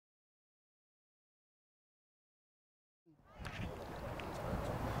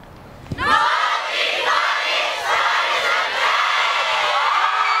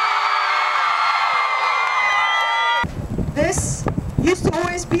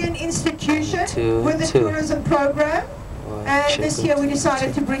be an institution with a tourism program, and this year we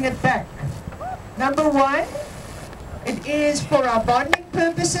decided to bring it back. Number one, it is for our bonding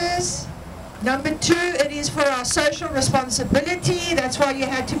purposes. Number two, it is for our social responsibility. That's why you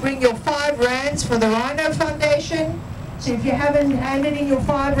had to bring your 5 rands for the Rhino Foundation. So if you haven't handed in your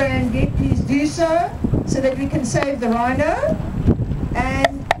 5 rand yet, please do so that we can save the rhino.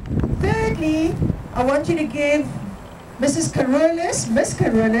 And thirdly, I want you to give Miss Carulis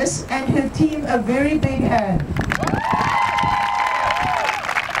and her team a very big hand.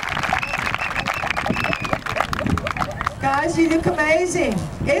 Guys, you look amazing.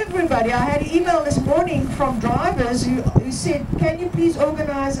 Everybody, I had an email this morning from drivers who said, can you please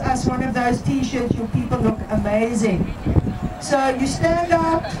organize us one of those t-shirts? Your people look amazing. So you stand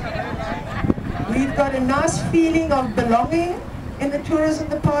up. We've got a nice feeling of belonging in the tourism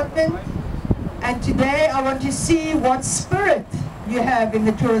department. And today I want to see what spirit you have in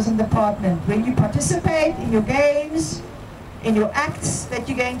the tourism department. When you participate in your games, in your acts that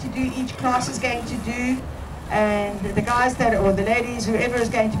you're going to do, each class is going to do. And the guys or the ladies, whoever is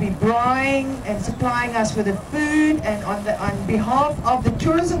going to be drawing and supplying us with the food. And on behalf of the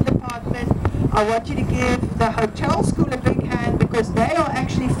tourism department, I want you to give the hotel school a big hand, because they are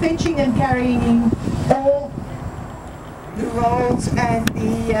actually fetching and carrying all the rolls and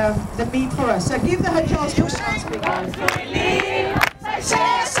the meat for us. So give the hotel school a nice big hand.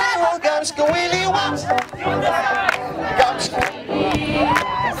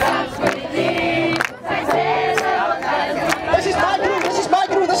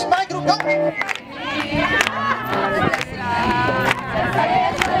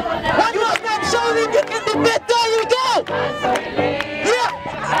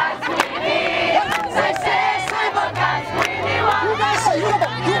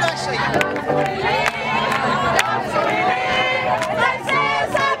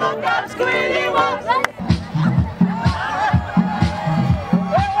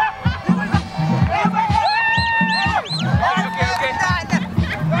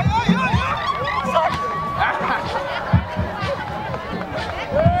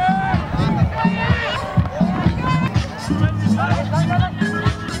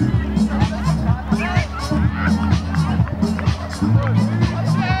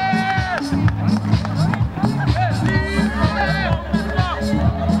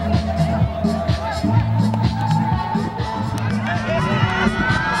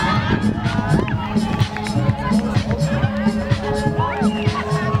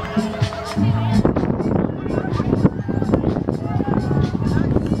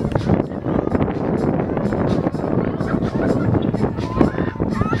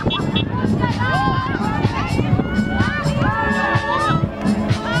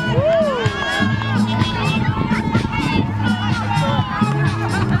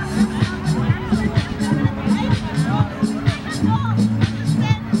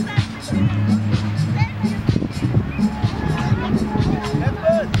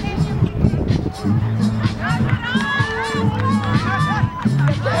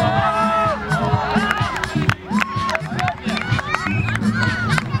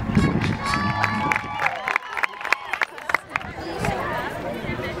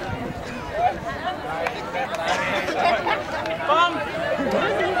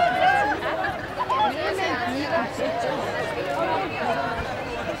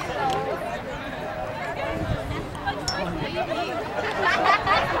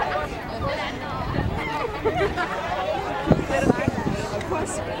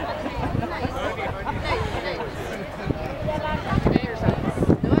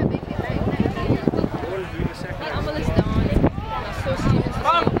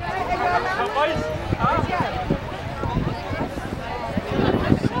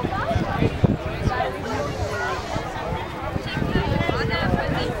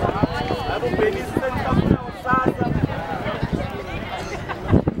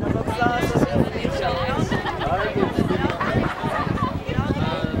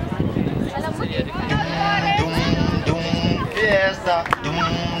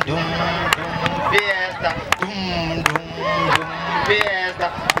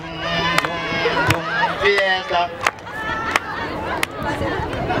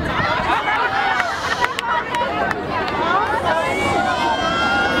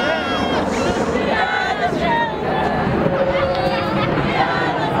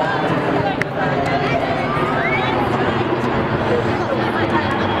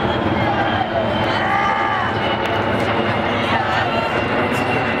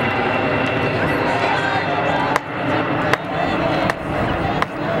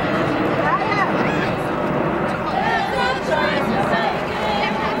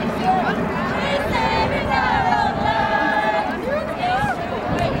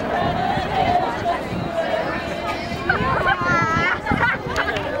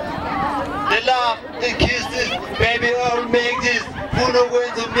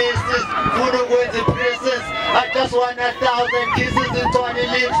 going to miss this, food going to princess. I just want 1,000 kisses and 20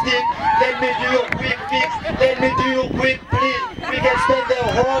 lipstick. Let me do you a quick fix, let me do you a quick please. We can spend the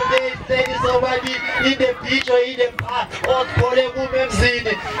whole day studying somebody in the beach or in the park or calling women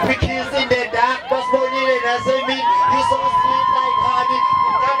in it. We kiss in the dark, but morning and I say me, you so sweet like honey.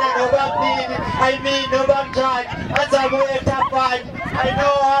 I mean, no back time. As I'm way to find. I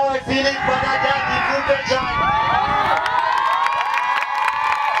know how I feel it, but I don't need to try.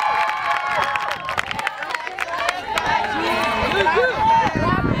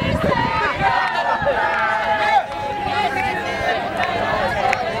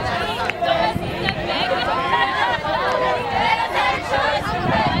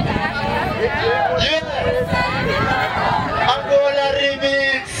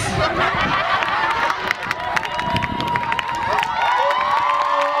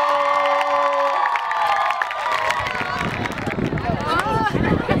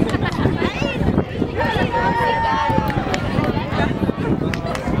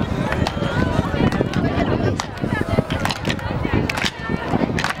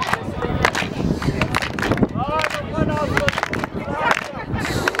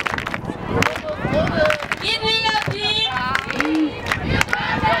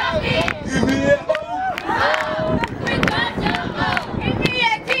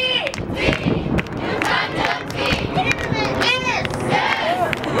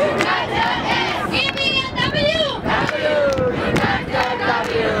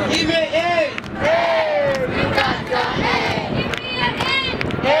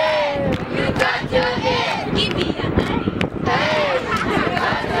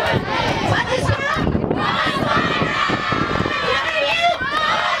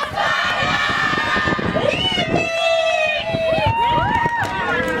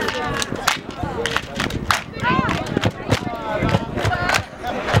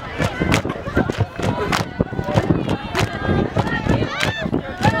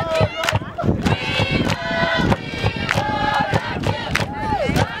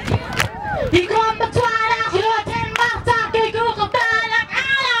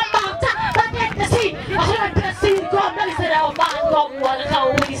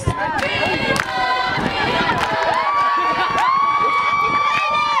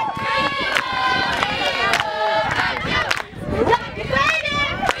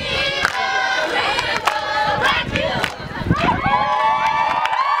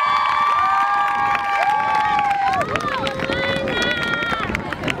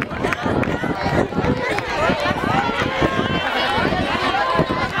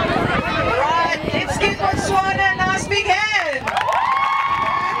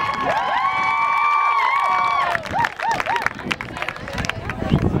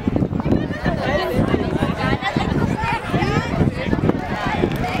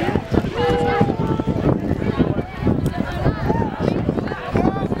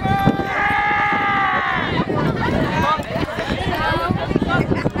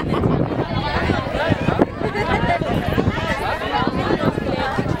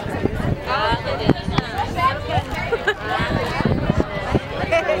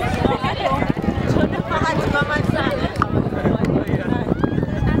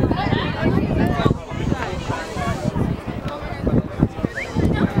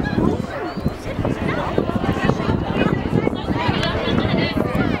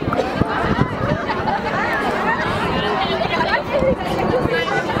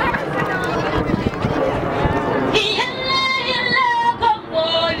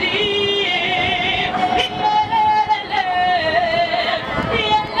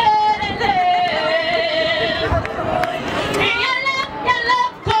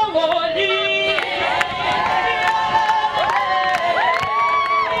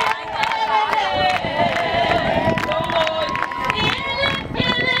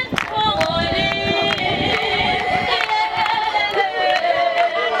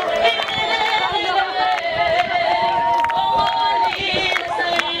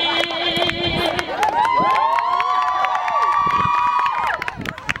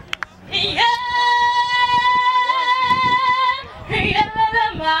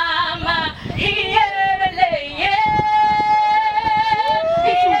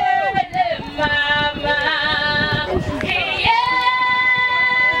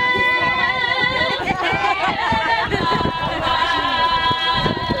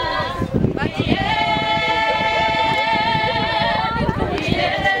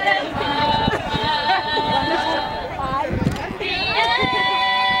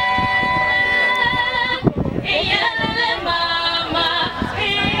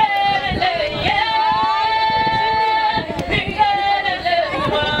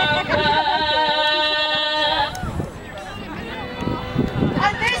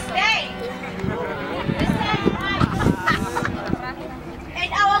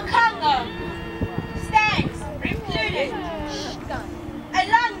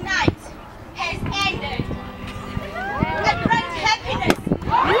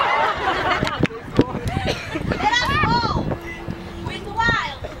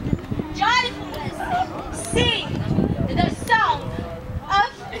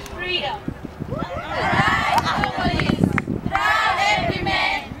 freedom. Rise, our police. Proud every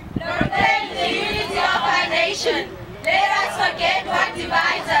man. Proclaim the unity of our nation. Let us forget what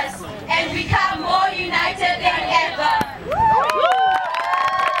divides us and become